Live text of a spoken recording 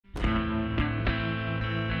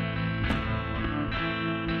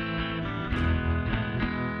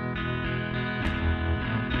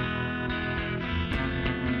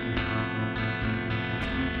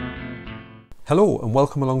Hello and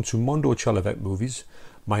welcome along to Mondo Chalavec Movies.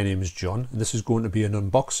 My name is John and this is going to be an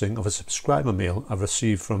unboxing of a subscriber mail I've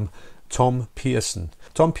received from Tom Pearson.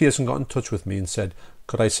 Tom Pearson got in touch with me and said,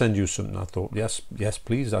 could I send you something? I thought, yes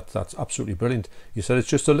please, that's absolutely brilliant. He said it's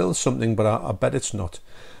just a little something, but I bet it's not.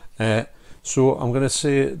 So I'm going to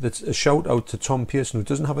say that a shout out to Tom Pearson, who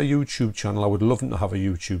doesn't have a YouTube channel. I would love him to have a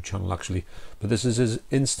YouTube channel actually, but this is his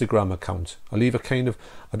Instagram account. I'll leave a kind of,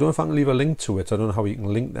 I don't know if I can leave a link to it. I don't know how you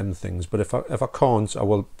can link them things, but if I can't, I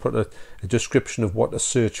will put a description of what to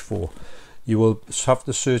search for. You will have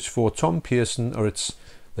to search for Tom Pearson, or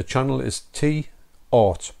the channel is T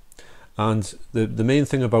Art. And the main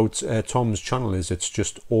thing about Tom's channel is it's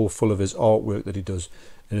just all full of his artwork that he does,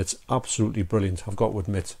 and it's absolutely brilliant. I've got to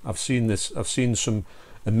admit, I've seen some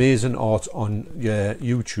amazing art on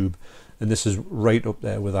YouTube, and this is right up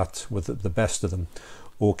there with that, with the best of them.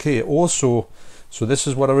 Okay, also, so this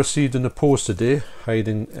is what I received in the post today,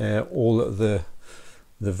 hiding all of the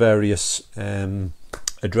various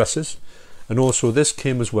addresses, and also this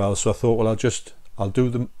came as well. So I thought, well, I'll do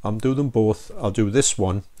them both. I'll do this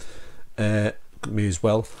one, me as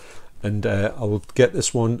well, and I'll get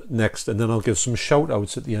this one next, and then I'll give some shout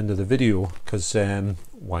outs at the end of the video, because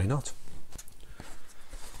why not?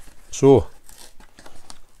 So,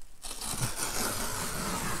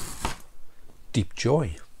 deep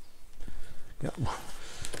joy. Yeah.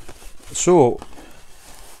 So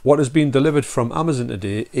what has been delivered from Amazon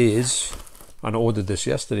today is, and I ordered this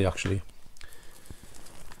yesterday actually,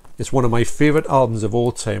 it's one of my favourite albums of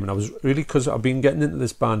all time, and I was really, because I've been getting into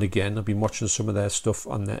this band again. I've been watching some of their stuff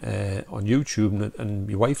on YouTube, and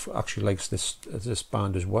my wife actually likes this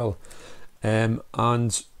band as well. And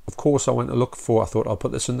of course I went to look for, I thought I'll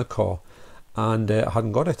put this in the car, and I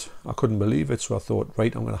hadn't got it. I couldn't believe it, so I thought,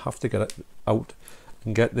 right, I'm going to have to get it out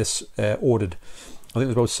and get this ordered. I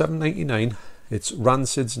think it was about $7.99. It's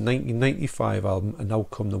Rancid's 1995 album, And Now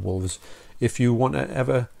Come the Wolves. If you want to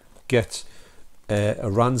ever get a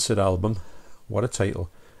Rancid album, what a title,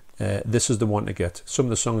 this is the one to get. Some of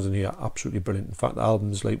the songs in here are absolutely brilliant. In fact, the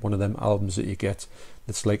album's like one of them albums that you get,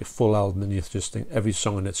 it's like a full album and you just think every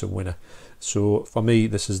song in it's a winner. So for me,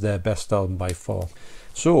 this is their best album by far.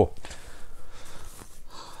 So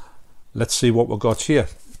let's see what we've got here.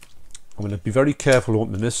 I'm going to be very careful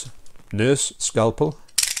opening this. Nurse, scalpel,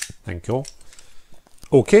 thank you.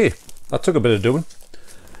 Okay, that took a bit of doing.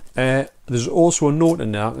 There's also a note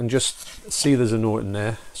in there. I can just see there's a note in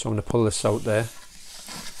there, so I'm going to pull this out there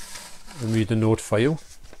and read the note for you.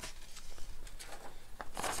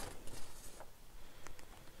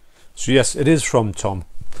 So yes, it is from Tom,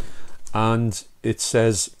 and it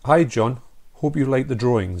says, "Hi John, hope you like the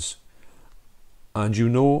drawings and you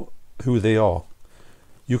know who they are.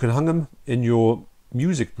 You can hang them in your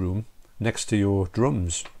music room next to your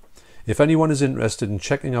drums. If anyone is interested in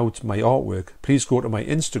checking out my artwork, please go to my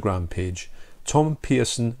Instagram page, Tom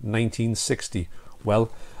Pearson 1960. Well,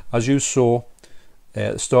 as you saw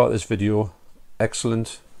at the start of this video,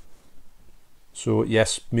 excellent. So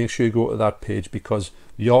yes, make sure you go to that page, because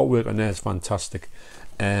the artwork on there is fantastic.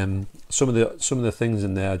 Some of the things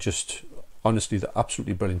in there are just, honestly, they're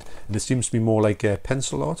absolutely brilliant. And it seems to be more like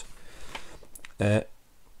pencil art.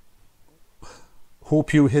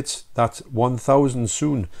 Hope you hit that 1,000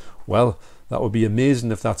 soon. Well, that would be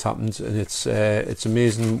amazing if that happens, and it's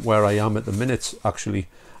amazing where I am at the minute actually,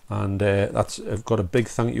 and I've got a big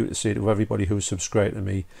thank you to say to everybody who's subscribed to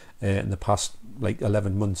me in the past like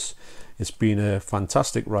 11 months. It's been a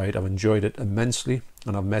fantastic ride. I've enjoyed it immensely,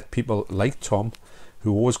 and I've met people like Tom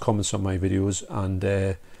who always comments on my videos, and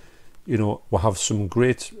you know, we'll have some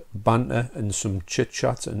great banter and some chit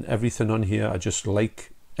chat and everything on here. I just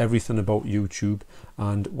like everything about YouTube,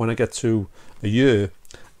 and when I get to a year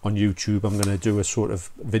on YouTube, I'm going to do a sort of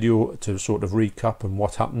video to sort of recap on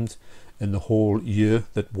what happened in the whole year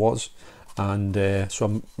that was, and so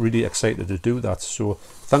I'm really excited to do that. So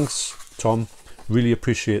thanks Tom, really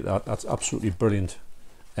appreciate that. That's absolutely brilliant.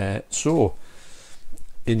 So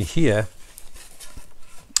in here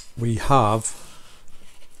we have,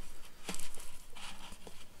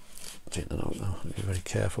 I'll take that out now, I'll be very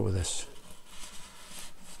careful with this,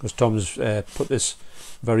 because Tom's put this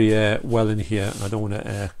very well in here, and I don't want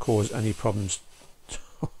to cause any problems.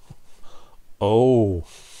 Oh,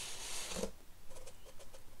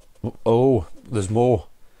 there's more.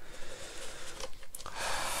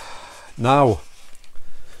 Now,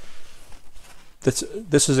 this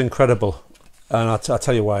is incredible, and I'll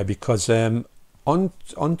tell you why. Because on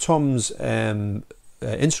Tom's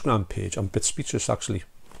Instagram page, I'm a bit speechless actually.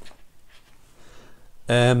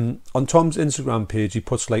 On Tom's Instagram page, he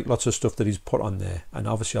puts like lots of stuff that he's put on there, and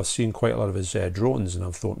obviously I've seen quite a lot of his drones, and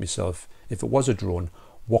I've thought to myself, if it was a drone,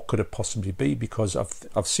 what could it possibly be, because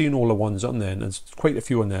I've seen all the ones on there, and there's quite a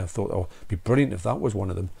few on there. I thought, oh, it'd be brilliant if that was one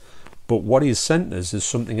of them. But what he's sent us is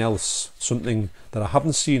something else, something that I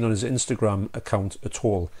haven't seen on his Instagram account at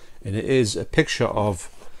all, and it is a picture of,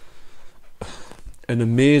 an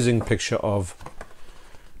amazing picture of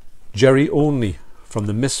Jerry Only from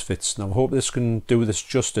the Misfits. Now I hope this can do this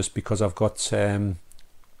justice, because I've got the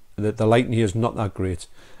lighting here is not that great.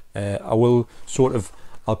 I'll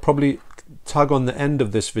probably tag on the end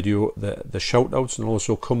of this video the shout outs, and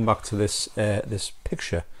also come back to this this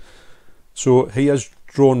picture. So he has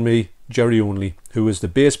drawn me Jerry Only, who is the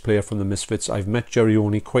bass player from the Misfits. I've met Jerry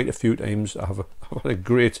Only quite a few times. I've had a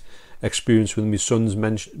great experience with him. My son's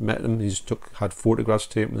met him. He's had photographs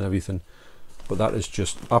taken and everything. But that is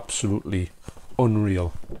just absolutely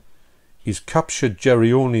unreal. He's captured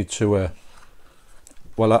Jerry Only to a,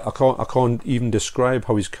 well, I can't even describe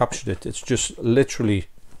how he's captured it. It's just literally,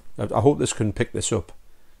 I hope this can pick this up.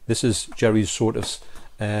 This is Jerry's sort of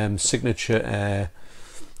signature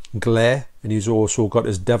glare, and he's also got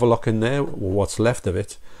his Devil-Lock in there, or what's left of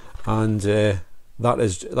it, and that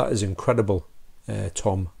is incredible,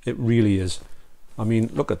 Tom. It really is. I mean,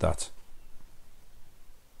 look at that.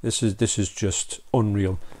 This is just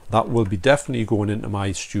unreal. That will be definitely going into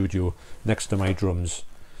my studio next to my drums.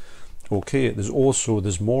 Okay,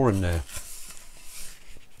 there's more in there.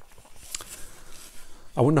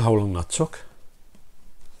 I wonder how long that took.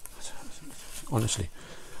 Honestly,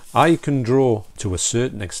 I can draw to a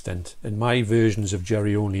certain extent, and my versions of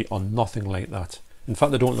Jerry Only are nothing like that. In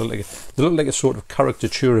fact, they don't look like it. They look like a sort of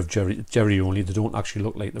caricature of Jerry Only. They don't actually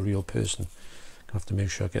look like the real person. I have to make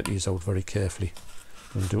sure I get these out very carefully.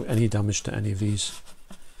 Don't do any damage to any of these.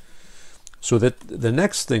 So the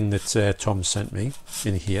next thing that Tom sent me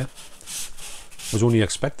in here, was only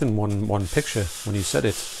expecting one picture when he said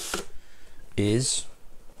it, is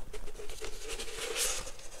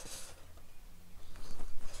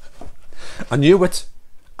I knew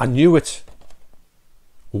it.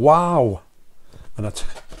 Wow. And that's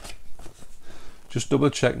just double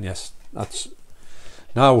checking. Yes, that's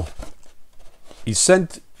now. He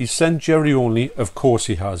sent Jerry Only, of course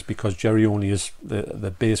he has, because Jerry Only is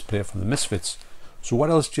the bass player from the Misfits. So what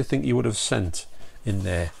else do you think he would have sent in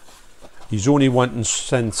there? He's only went and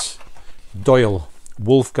sent Doyle,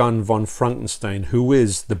 Wolfgang von Frankenstein, who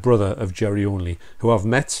is the brother of Jerry Only, who I've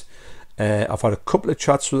met. I've had a couple of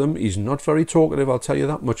chats with him. He's not very talkative, I'll tell you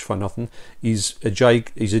that much for nothing. He's a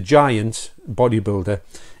giant bodybuilder.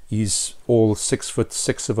 He's all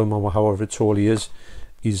 6'6" of him, or however tall he is.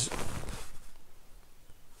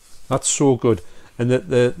 That's so good. And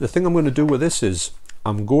the thing I'm going to do with this is,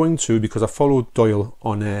 I'm going to, because I follow Doyle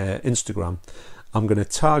on Instagram, I'm going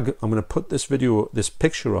to put this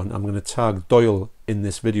picture on. I'm going to tag Doyle in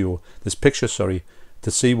this picture, sorry,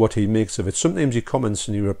 to see what he makes of it. Sometimes he comments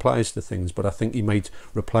and he replies to things, but I think he might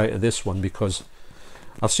reply to this one, because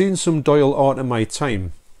I've seen some Doyle art in my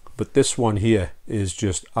time, but this one here is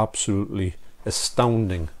just absolutely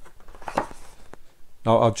astounding.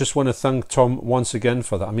 Now, I just want to thank Tom once again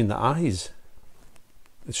for that. I mean, the eyes,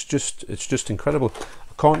 it's just incredible.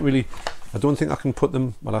 I don't think I can put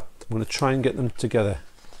them, well, I'm going to try and get them together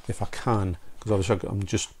if I can, because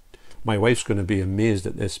obviously my wife's going to be amazed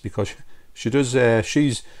at this, because she does,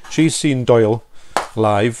 she's seen Doyle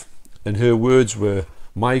live, and her words were,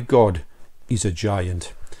 "My God, he's a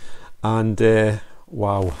giant." And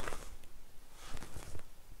wow,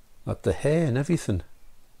 at the hair and everything.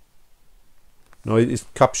 No,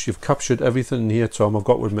 you've captured everything in here, Tom. I've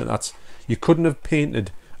got to admit, you couldn't have painted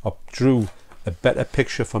or drew a better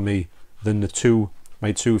picture for me than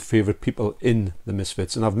my two favourite people in the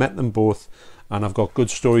Misfits. And I've met them both, and I've got good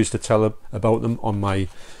stories to tell about them on my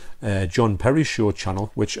John Perry Show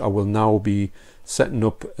channel, which I will now be setting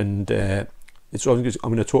up, and I'm going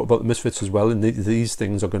to talk about the Misfits as well, and these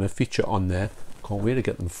things are going to feature on there. Can't wait to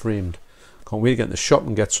get them framed. Can't wait to get in the shop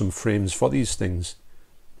and get some frames for these things.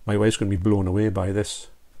 My wife's going to be blown away by this.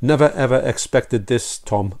 Never ever expected this,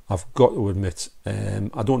 Tom, I've got to admit.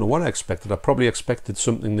 I don't know what I expected. I probably expected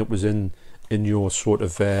something that was in your sort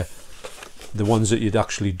of the ones that you'd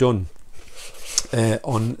actually done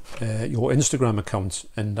on your Instagram account,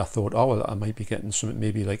 and I thought, oh well, I might be getting something,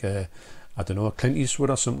 maybe like I don't know, a Clint Eastwood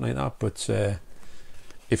or something like that. But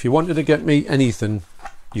if you wanted to get me anything,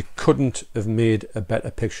 you couldn't have made a better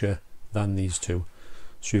picture than these two.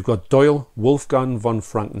 So you've got Doyle, Wolfgang von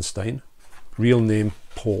Frankenstein, real name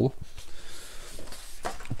Paul,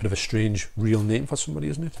 a bit of a strange real name for somebody,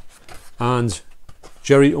 isn't it? And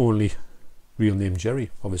Jerry Only, real name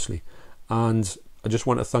Jerry, obviously. And I just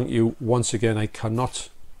want to thank you once again. I cannot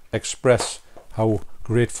express how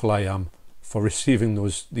grateful I am for receiving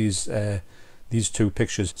these these two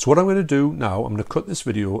pictures. So what I'm going to do now, I'm going to cut this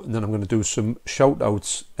video and then I'm going to do some shout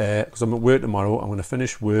outs because I'm at work tomorrow. I'm going to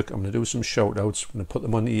finish work, I'm going to do some shout outs, I'm going to put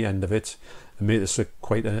them on the end of it and make this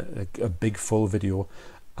quite a big full video.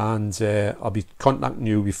 And I'll be contacting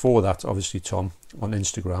you before that, obviously, Tom, on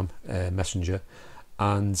Instagram Messenger,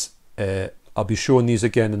 and I'll be showing these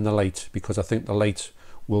again in the light because I think the light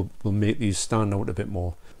will make these stand out a bit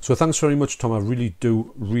more. So thanks very much, Tom. I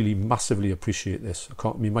really massively appreciate this.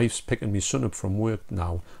 My wife's picking my son up from work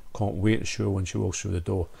now. Can't wait to show her when she walks through the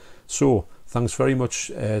door. So thanks very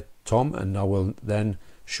much, Tom, and I will then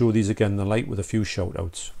show these again in the light with a few shout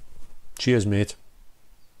outs. Cheers, mate.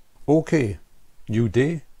 Okay, new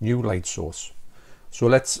day, new light source. So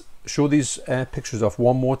let's show these pictures off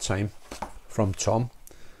one more time from Tom.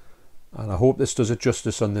 And I hope this does it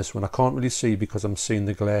justice on this one. I can't really see because I'm seeing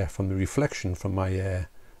the glare from the reflection from my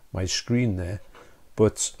my screen there,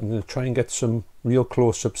 but I'm going to try and get some real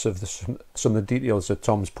close-ups of some of the details that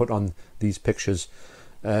Tom's put on these pictures.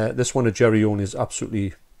 This one of Jerry Owen is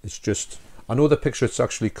absolutely, it's just, I know the picture it's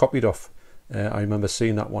actually copied off. I remember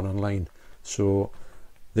seeing that one online. So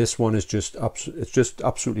this one is just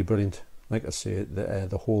absolutely brilliant. Like I say,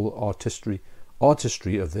 the whole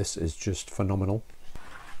artistry of this is just phenomenal.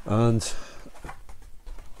 And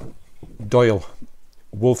Doyle,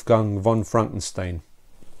 Wolfgang von Frankenstein.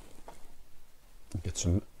 Get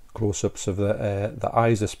some close-ups of the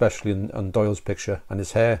eyes, especially on Doyle's picture, and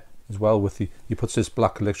his hair as well. With he puts this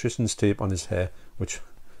black electrician's tape on his hair, which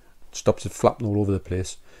stops it flapping all over the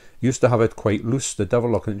place. He used to have it quite loose, the devil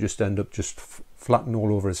lock, and it just end up just flattening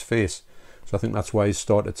all over his face. So I think that's why he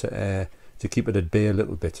started to keep it at bay a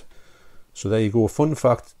little bit. So there you go. Fun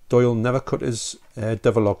fact, Doyle never cut his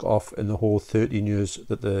devil lock off in the whole 13 years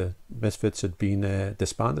that the Misfits had been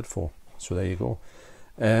disbanded for. So there you go.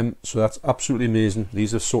 So that's absolutely amazing.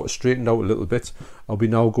 These have sort of straightened out a little bit. I'll be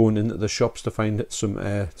now going into the shops to find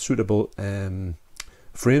some suitable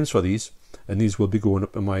frames for these, and these will be going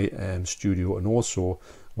up in my studio. And also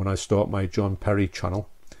when I start my John Perry channel,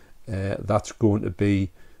 that's going to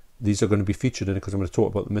be, these are going to be featured in it because I'm going to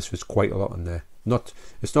talk about the Misfits quite a lot on there.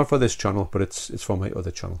 It's not for this channel, but it's for my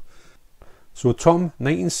other channel. So Tom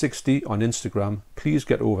 1960 on Instagram, please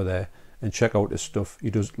get over there and check out his stuff.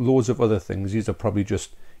 He does loads of other things. These are probably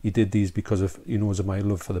just, he did these because of, he knows of my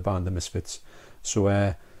love for the band The Misfits.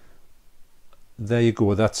 So there you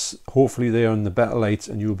go. That's hopefully they're in the better light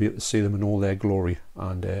and you'll be able to see them in all their glory.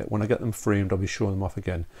 And when I get them framed, I'll be showing them off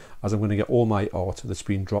again, as I'm going to get all my art that's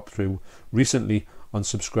been dropped through recently on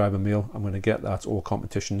subscriber mail. I'm going to get that, all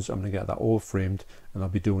competitions, I'm going to get that all framed, and I'll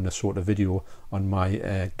be doing a sort of video on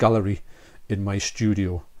my gallery in my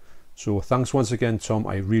studio. So thanks once again, Tom.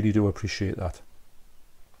 I really do appreciate that.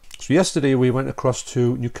 So yesterday we went across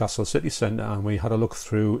to Newcastle city centre and we had a look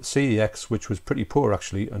through CEX, which was pretty poor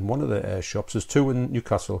actually. And one of the shops, there's two in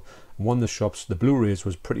Newcastle, and one of the shops, the Blu-rays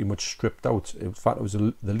was pretty much stripped out. In fact, it was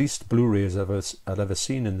the least Blu-rays I'd ever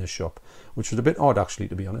seen in this shop, which was a bit odd actually,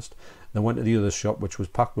 to be honest. Then went to the other shop, which was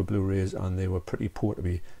packed with Blu-rays, and they were pretty poor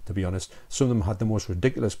to be honest. Some of them had the most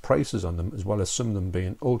ridiculous prices on them, as well as some of them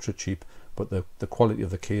being ultra cheap, but the quality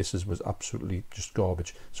of the cases was absolutely just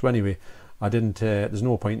garbage. So anyway, I didn't, there's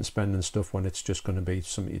no point in spending stuff when it's just going to be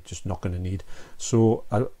something you're just not going to need. So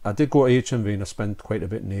I did go to HMV and I spent quite a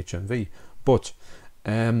bit in HMV. But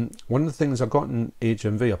one of the things I got in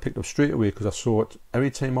HMV, I picked up straight away because I saw it every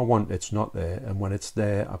time I want it's not there. And when it's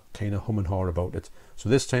there, I kind of hum and haw about it. So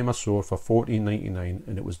this time I saw it for $14.99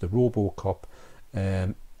 and it was the RoboCop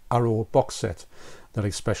Arrow box set, that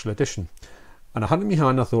like special edition. And I had it in my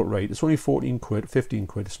hand, I thought, right, it's only 14 quid, 15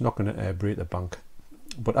 quid, it's not going to break the bank.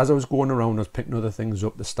 But as I was going around, I was picking other things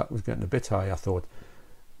up, the stack was getting a bit high. I thought,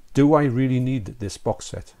 do I really need this box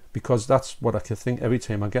set? Because that's what I can think every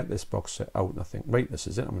time I get this box set out. And I think, right, this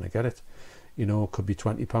is it, I'm going to get it. You know, it could be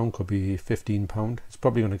 £20, could be £15. It's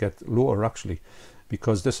probably going to get lower, actually,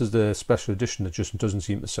 because this is the special edition that just doesn't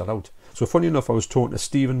seem to sell out. So funny enough, I was talking to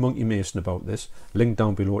Stephen Monkey Mason about this, link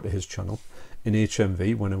down below to his channel, in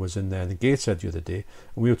HMV when I was in there in the Gateshead the other day,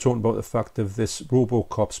 and we were talking about the fact of this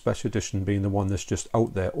RoboCop special edition being the one that's just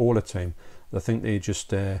out there all the time. I think they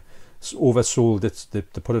just oversold it. They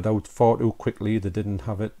put it out far too quickly. They didn't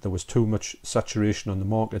have it. There was too much saturation on the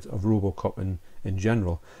market of RoboCop in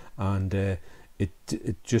general, and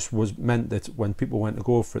it just was meant that when people went to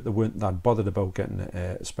go for it, they weren't that bothered about getting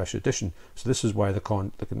a special edition. So this is why they're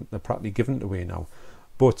practically giving it away now.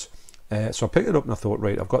 But so I picked it up and I thought,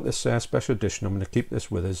 right, I've got this special edition, I'm going to keep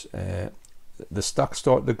this with us. The stack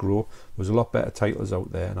started to grow, there was a lot better titles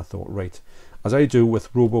out there, and I thought, right, as I do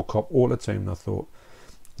with RoboCop all the time, and I thought,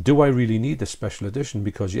 Do I really need this special edition?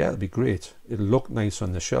 Because yeah, it'll be great, it'll look nice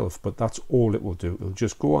on the shelf, but that's all it will do. It'll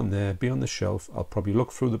just go on there, be on the shelf. I'll probably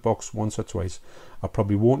look through the box once or twice. I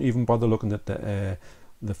probably won't even bother looking at the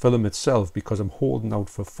film itself, because I'm holding out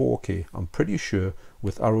for 4K. I'm pretty sure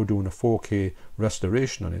with Arrow doing a 4K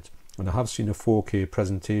restoration on it, and I have seen a 4K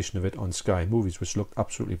presentation of it on Sky Movies, which looked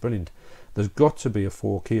absolutely brilliant. There's got to be a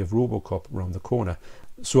 4K of RoboCop around the corner.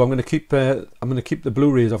 So I'm going to keep the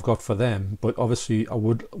Blu-rays I've got for them, but obviously I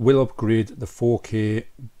will upgrade the 4K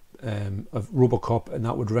of RoboCop, and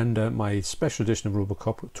that would render my special edition of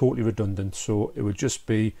RoboCop totally redundant. So it would just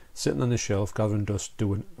be sitting on the shelf gathering dust,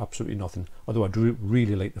 doing absolutely nothing. Although I do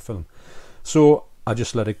really like the film, so I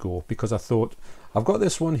just let it go, because I thought, I've got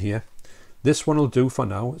this one here. This one will do for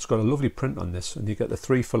now. It's got a lovely print on this, and you get the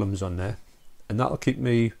 3 films on there, and that'll keep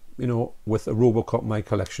me, you know, with a RoboCop in my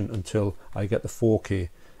collection until I get the 4K,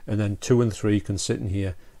 and then 2 and 3 can sit in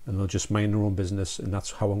here and they'll just mind their own business, and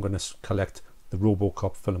that's how I'm going to collect the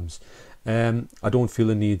RoboCop films. I don't feel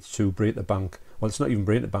the need to break the bank. Well, it's not even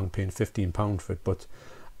breaking the bank paying £15 for it, but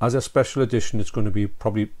as a special edition, it's going to be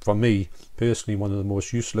probably, for me personally, one of the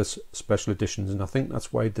most useless special editions, and I think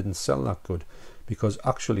that's why it didn't sell that good, because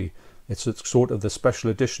actually it's sort of the special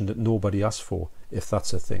edition that nobody asked for, if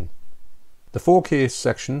that's a thing. The 4K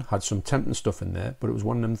section had some tempting stuff in there, but it was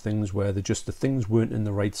one of them things where the things weren't in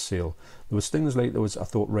the right sale. There was things like, I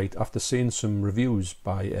thought, right, after seeing some reviews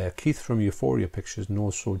by Keith from Euphoria Pictures and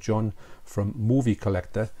also John from Movie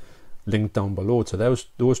Collector, linked down below to those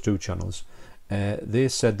 2 channels, they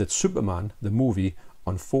said that Superman, the movie,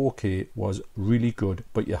 on 4K was really good,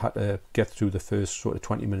 but you had to get through the first sort of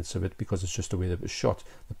 20 minutes of it, because it's just the way that it was shot.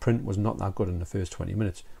 The print was not that good in the first 20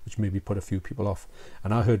 minutes, which maybe put a few people off.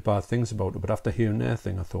 And I heard bad things about it, but after hearing their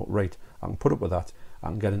thing, I thought, right, I can put up with that. I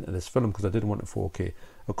can get into this film, because I didn't want a 4K.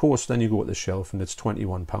 Of course, then you go at the shelf and it's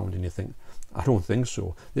 £21, and you think, I don't think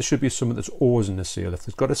so. This should be something that's always in the sale. If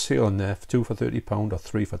there's got a sale on there for 2 for £30 or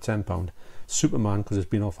 3 for £10, Superman, because it's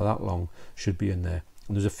been off for that long, should be in there.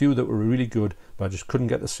 And there's a few that were really good, but I just couldn't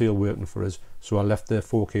get the sale working for us, so I left the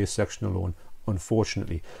 4K section alone,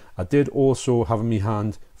 unfortunately. I did also have in my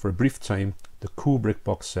hand for a brief time the Kubrick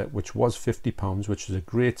box set, which was £50, which is a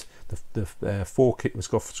great, the 4K, it's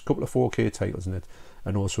got a couple of 4K titles in it,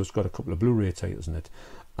 and also it's got a couple of Blu-ray titles in it.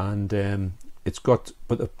 And it's got,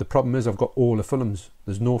 but the problem is I've got all the films.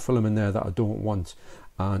 There's no film in there that I don't want,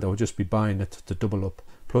 and I would just be buying it to double up.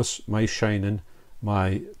 Plus my Shining,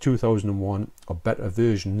 my 2001 or better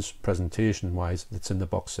versions presentation wise, that's in the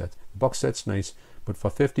box set. The box set's nice, but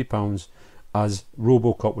for £50, as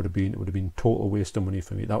RoboCop would have been, it would have been total waste of money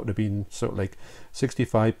for me. That would have been sort of like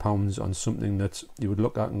 £65 on something that you would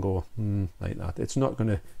look at and go, like that. It's not going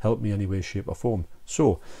to help me any way, shape or form.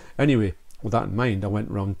 So anyway, with that in mind, I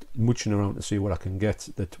went around mooching around to see what I can get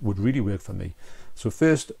that would really work for me. So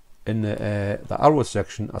first, in the Arrow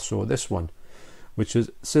section, I saw this one, which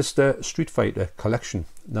is Sister Street Fighter Collection.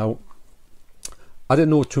 Now, I didn't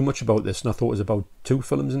know too much about this, and I thought it was about 2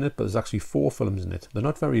 films in it, but there's actually 4 films in it. They're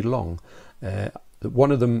not very long.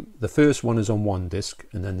 One of them, the first one is on 1 disc,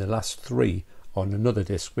 and then the last 3 on another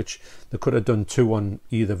disc, which they could have done 2 on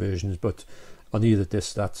either versions, but on either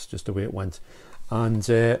disc, that's just the way it went. And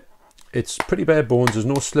it's pretty bare bones. There's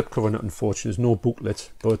no slipcover on it, unfortunately. There's no booklet,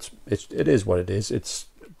 but it is what it is. It's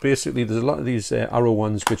basically, there's a lot of these Arrow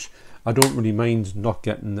ones which I don't really mind not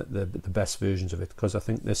getting the best versions of it, because I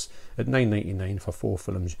think this at $9.99 for 4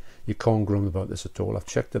 films, you can't grumble about this at all. I've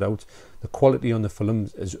checked it out. The quality on the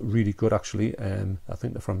films is really good, actually. I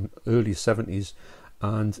think they're from early 70s,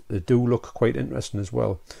 and they do look quite interesting as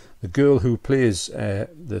well. The girl who plays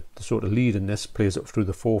the sort of lead in this plays up through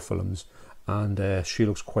the 4 films, and she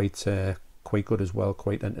looks quite good as well,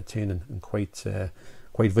 quite entertaining and quite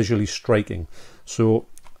visually striking. So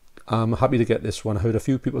I'm happy to get this one. I heard a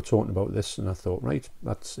few people talking about this, and I thought, right,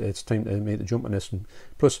 it's time to make the jump on this. And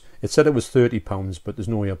plus, it said it was £30, but there's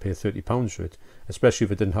no way I'll pay £30 for it, especially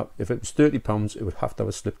if it didn't have. If it was £30, it would have to have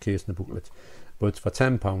a slipcase and a booklet. But for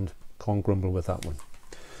 £10, can't grumble with that one.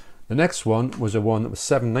 The next one was a one that was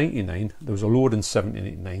 $7.99. There was a load in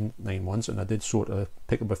 $7.99 ones, and I did sort of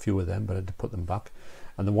pick up a few of them, but I had to put them back.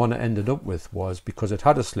 And the one I ended up with was, because it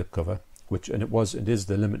had a slipcover, it is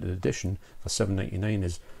the limited edition for $7.99,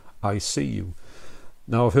 is I See You.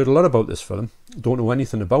 Now, I've heard a lot about this film. Don't know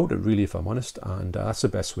anything about it really, if I'm honest, and that's the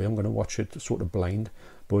best way. I'm going to watch it sort of blind,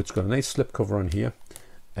 but it's got a nice slipcover on here.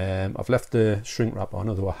 I've left the shrink wrap on,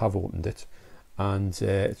 although I have opened it, and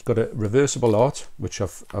it's got a reversible art, which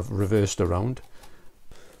I've reversed around.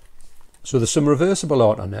 So there's some reversible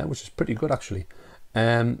art on there, which is pretty good actually.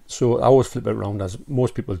 So I always flip it around, as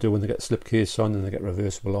most people do when they get slipcase on and they get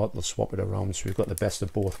reversible art, they'll swap it around, so we've got the best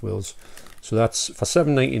of both worlds. So that's for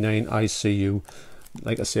 $7.99 ICU.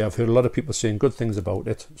 Like I say, I've heard a lot of people saying good things about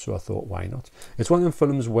it, so I thought, why not? It's one of them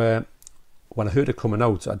films where when I heard it coming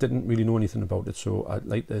out, I didn't really know anything about it, so I'd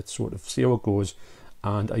like to sort of see how it goes.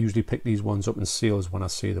 And I usually pick these ones up in sales when I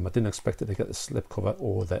see them. I didn't expect it to get the slipcover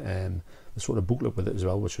or the sort of booklet with it as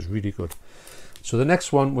well, which was really good. So the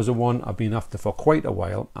next one was a one I've been after for quite a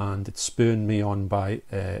while, and it's spurred me on by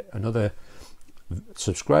another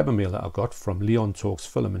subscriber mail that I got from Leon Talks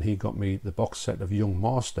Film, and he got me the box set of Young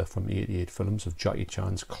Master from 88 Films, of Jackie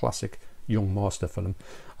Chan's classic Young Master film.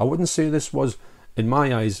 I wouldn't say this was, in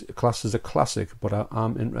my eyes, classed as a classic, but I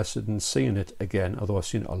am interested in seeing it again, although I've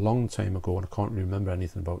seen it a long time ago and I can't really remember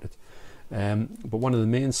anything about it. But one of the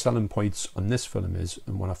main selling points on this film is,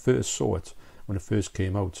 and when I first saw it, when it first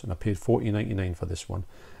came out, and I paid $40.99 for this one,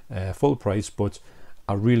 full price, but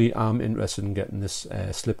I really am interested in getting this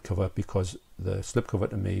slipcover, because the slipcover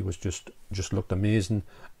to me was just looked amazing,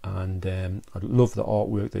 and I love the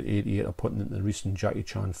artwork that 88 are putting into the recent Jackie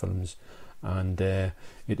Chan films. And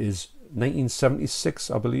it is 1976,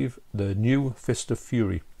 I believe, the new Fist of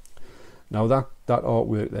Fury. Now that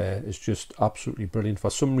artwork there is just absolutely brilliant. For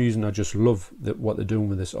some reason, I just love what they're doing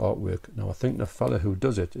with this artwork. Now I think the fella who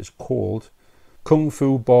does it is called Kung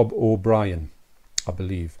Fu Bob O'Brien, I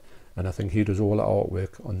believe, and I think he does all the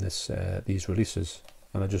artwork on these releases,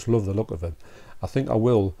 and I just love the look of it. I think I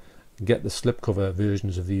will get the slipcover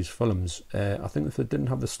versions of these films. I think if they didn't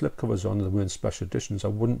have the slipcovers on, they weren't special editions, I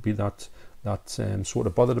wouldn't be that sort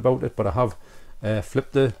of bothered about it. But I have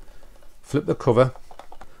flipped the cover,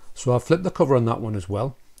 so I've flipped the cover on that one as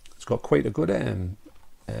well. It's got quite a good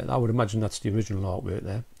I would imagine that's the original artwork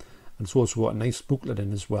there, and it's also got a nice booklet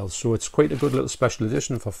in as well. So it's quite a good little special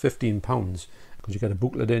edition for £15, because you get a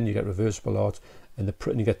booklet in, you get reversible art, and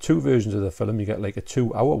you get two versions of the film. You get like a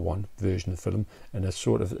 2-hour one version of the film, and a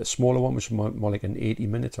sort of a smaller one, which is more like an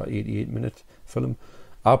 80-minute or 88-minute film.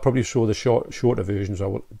 I'll probably show the shorter versions. I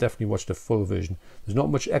will definitely watch the full version. There's not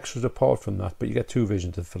much extras apart from that, but you get two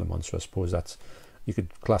versions of the film on. So I suppose that's, you could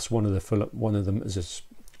class one of them as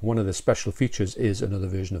one of the special features is another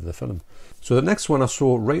version of the film. So the next one I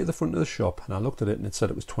saw right at the front of the shop, and I looked at it and it said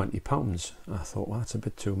it was £20. I thought, well, that's a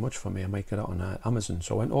bit too much for me. I might get it on Amazon.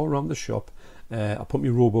 So I went all around the shop. I put my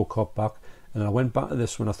Robocop back, and I went back to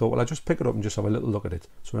this one. I thought, well, I'll just pick it up and just have a little look at it.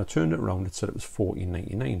 So when I turned it around, it said it was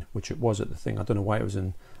 $14.99, which it was at the thing. I don't know why it was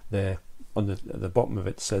in there. On the bottom of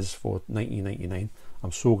it says for $19.99.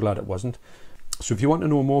 I'm so glad it wasn't. So if you want to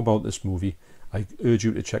know more about this movie, I urge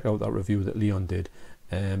you to check out that review that Leon did.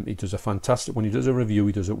 He does a fantastic, when he does a review,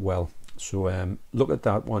 he does it well. So look at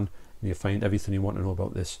that one and you'll find everything you want to know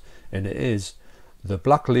about this. And it is the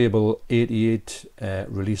Black Label 88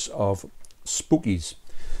 release of Spookies.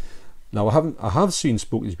 Now I have seen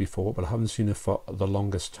Spookies before, but I haven't seen it for the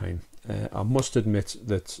longest time. I must admit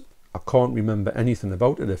that I can't remember anything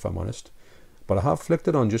about it, if I'm honest. But I have flicked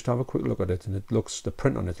it on just to have a quick look at it, and the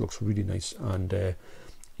print on it looks really nice. And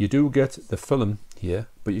you do get the film here,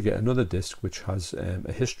 but you get another disc which has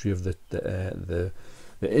a history of the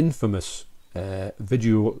infamous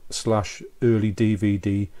video / early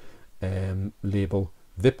DVD label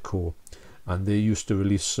Vipco, and they used to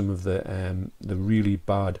release some of the really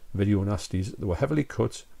bad video nasties. They were heavily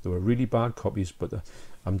cut, they were really bad copies, but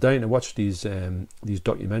I'm dying to watch these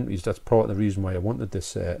documentaries. That's part of the reason why I wanted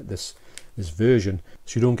this version.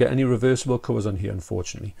 So you don't get any reversible covers on here,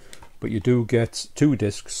 unfortunately, but you do get two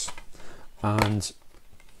discs, and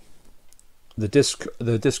the disc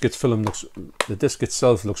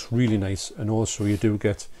itself looks really nice, and also you do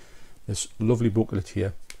get this lovely booklet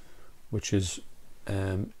here, which is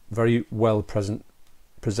very well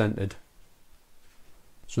presented.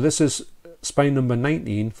 So this is spine number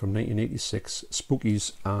 19 from 1986,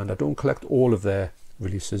 Spookies, and I don't collect all of their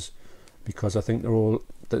releases because I think some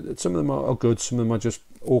of them are good, some of them are just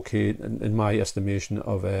okay in my estimation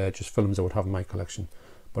of just films I would have in my collection.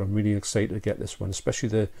 But I'm really excited to get this one, especially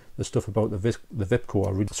the stuff about the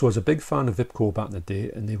Vipco. So I was a big fan of Vipco back in the day,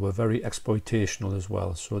 and they were very exploitational as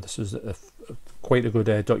well. So this is quite a good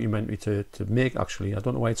documentary to make, actually. I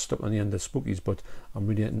don't know why it's stuck on the end of Spookies, but I'm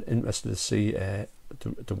really interested to see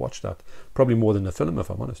to watch that. Probably more than the film, if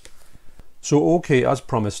I'm honest. So okay, as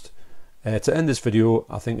promised, to end this video,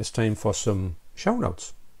 I think it's time for some shout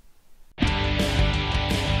outs.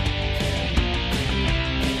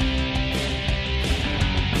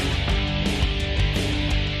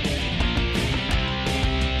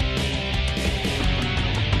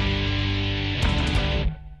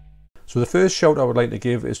 So the first shout I would like to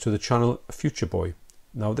give is to the channel Future Boy.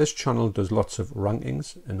 Now this channel does lots of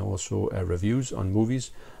rankings and also reviews on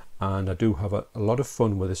movies, and I do have a lot of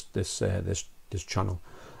fun with this channel.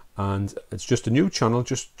 And it's just a new channel,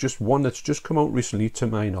 just one that's just come out recently to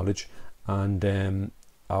my knowledge, and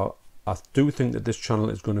I do think that this channel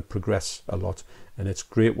is going to progress a lot, and it's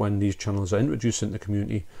great when these channels are introduced into the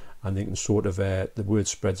community and they can sort of the word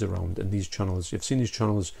spreads around. And these channels, you've seen these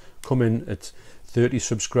channels come in at 30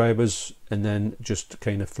 subscribers and then just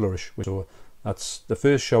kind of flourish. So that's the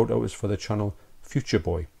first shout out is for the channel Future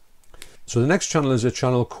Boy. So the next channel is a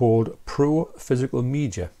channel called Pro Physical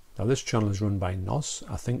Media. Now this channel is run by Nos,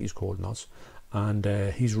 I think he's called Nos, and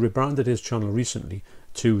he's rebranded his channel recently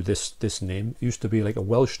to this name. It used to be like a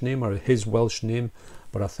Welsh name or his Welsh name,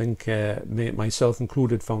 but I think myself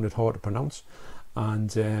included found it hard to pronounce. And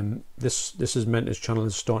this has meant his channel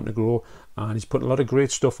is starting to grow, and he's putting a lot of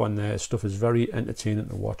great stuff on there. His stuff is very entertaining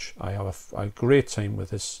to watch. I have a great time with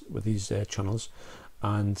these channels,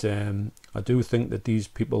 and I do think that these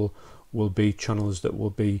people will be channels that will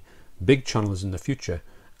be big channels in the future,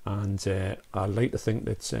 and I like to think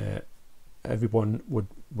that everyone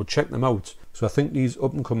would check them out. So I think these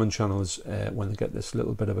up and coming channels, when they get this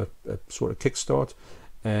little bit of a sort of kickstart,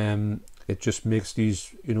 it just makes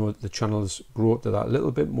these, the channels grow up to that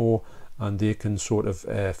little bit more, and they can sort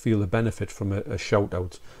of feel the benefit from a shout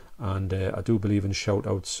out. And I do believe in shout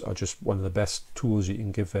outs are just one of the best tools you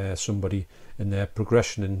can give somebody in their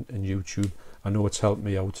progression in YouTube. I know it's helped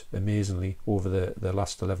me out amazingly over the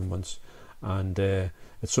last 11 months, and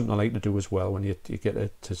it's something I like to do as well. When you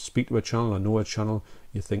get to speak to a channel or know a channel,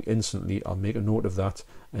 you think instantly, I'll make a note of that,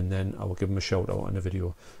 and then I will give them a shout out in a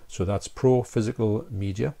video. So that's Pro Physical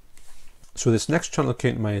Media. So this next channel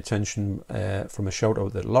came to my attention from a shout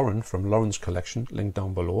out that Lauren from Lauren's Collection, linked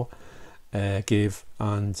down below, gave,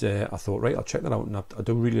 and I thought, right, I'll check that out, and I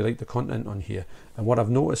do really like the content on here. And what I've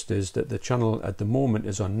noticed is that the channel at the moment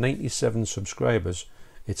is on 97 subscribers.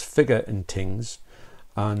 It's Figure in Tings,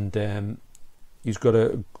 and he's got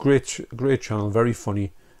a great channel, very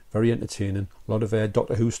funny, very entertaining, a lot of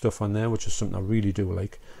Doctor Who stuff on there, which is something I really do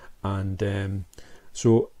like. And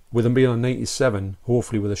so with him being on 97,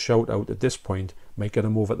 hopefully with a shout out at this point, might get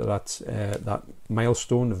him over to that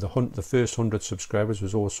milestone of the first 100 subscribers,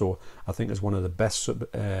 was also, I think, is one of the best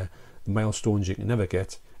milestones you can ever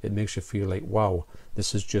get. It makes you feel like, wow,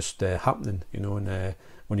 this is just happening, and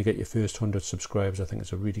when you get your first 100 subscribers, I think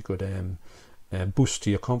it's a really good boost to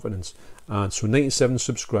your confidence. And so 97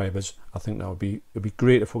 subscribers, I think it'd be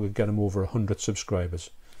great if we could get him over 100 subscribers.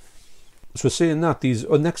 So saying that, these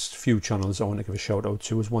next few channels I want to give a shout out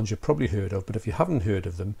to is ones you've probably heard of, but if you haven't heard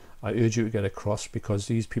of them, I urge you to get across, because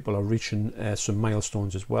these people are reaching some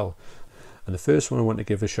milestones as well. And the first one I want to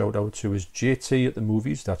give a shout out to is JT at the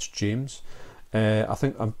Movies. That's James. I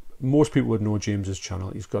think most people would know James's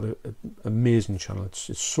channel. He's got an amazing channel.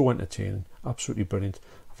 It's so entertaining, absolutely brilliant.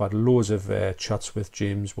 I've had loads of chats with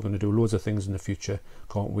James. We're going to do loads of things in the future.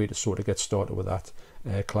 Can't wait to sort of get started with that.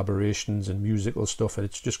 Collaborations and musical stuff, and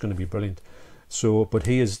it's just going to be brilliant. So, but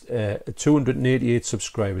he is 288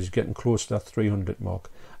 subscribers. He's getting close to that 300 mark,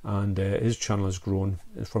 and his channel has grown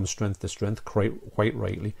from strength to strength, quite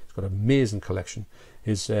rightly. He's got an amazing collection.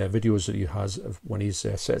 His videos that he has of when he's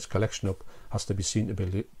set his collection up has to be seen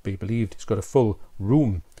to be believed. He's got a full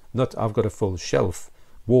room. I've got a full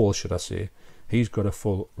wall, should I say. He's got a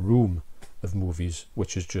full room of movies,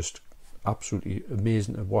 which is just absolutely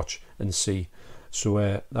amazing to watch and see.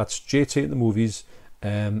 So that's JT at the Movies.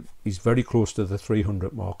 He's very close to the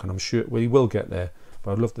 300 mark, and I'm sure he will get there,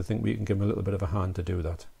 but I'd love to think we can give him a little bit of a hand to do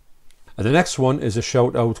that. And the next one is a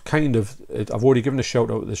shout out, I've already given a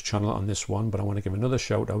shout out to this channel on this one, but I want to give another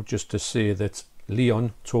shout out just to say that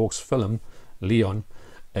Leon Talks Film, Leon,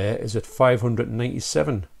 is at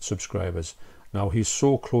 597 subscribers. Now, he's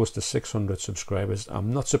so close to 600 subscribers.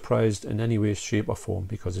 I'm not surprised in any way, shape or form,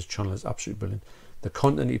 because his channel is absolutely brilliant. The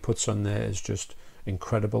content he puts on there is just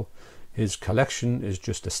incredible. His collection is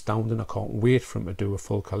just astounding. I can't wait for him to do a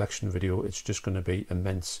full collection video. It's just going to be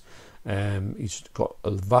immense. He's got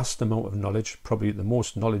a vast amount of knowledge, probably the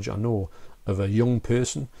most knowledge I know of a young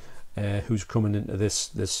person who's coming into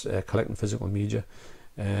this collecting physical media.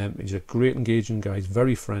 He's a great engaging guy. He's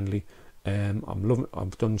very friendly.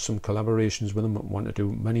 I've done some collaborations with him. I want to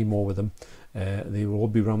do many more with him. They will all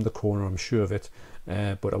be around the corner, I'm sure of it.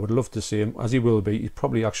 But I would love to see him, as he will be. He's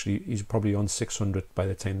probably on 600 by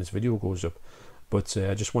the time this video goes up. But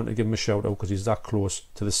I just want to give him a shout out because he's that close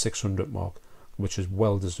to the 600 mark, which is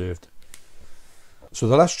well deserved. So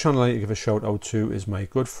the last channel I give a shout out to is my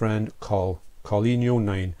good friend Carlinio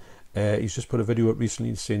 9. He's just put a video up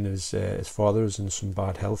recently saying his father is in some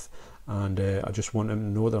bad health, and I just want him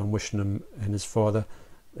to know that I'm wishing him and his father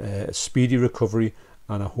a speedy recovery,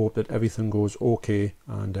 and I hope that everything goes okay,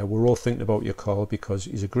 and we're all thinking about you, Carl, because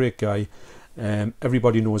he's a great guy.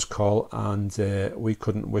 Everybody knows Carl, and we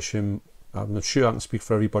couldn't wish him, I'm not sure I can speak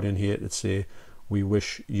for everybody in here to say we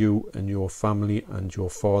wish you and your family and your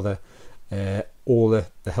father all the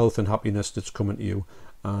health and happiness that's coming to you,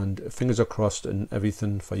 and fingers are crossed and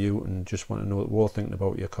everything for you, and just want to know that we're all thinking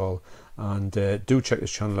about you, Carl. And do check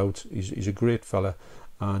his channel out. He's a great fella,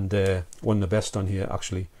 and one of the best on here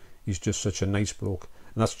actually. He's just such a nice bloke,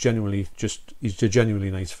 and that's genuinely just, he's a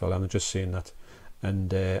genuinely nice fella. I'm just saying that.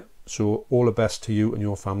 And so all the best to you and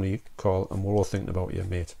your family, Carl, and we're all thinking about you,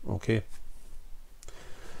 mate. Okay,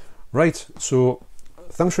 right, so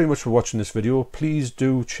thanks very much for watching this video. Please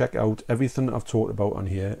do check out everything I've talked about on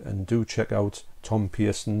here, and do check out Tom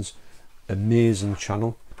Pearson's amazing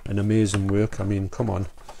channel and amazing work. I mean, come on,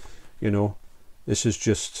 you know, this is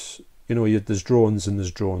just, you know, there's drones and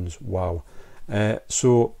there's drones. Wow.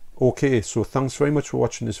 So okay, so thanks very much for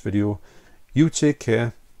watching this video. You take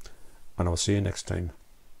care, and I'll see you next time.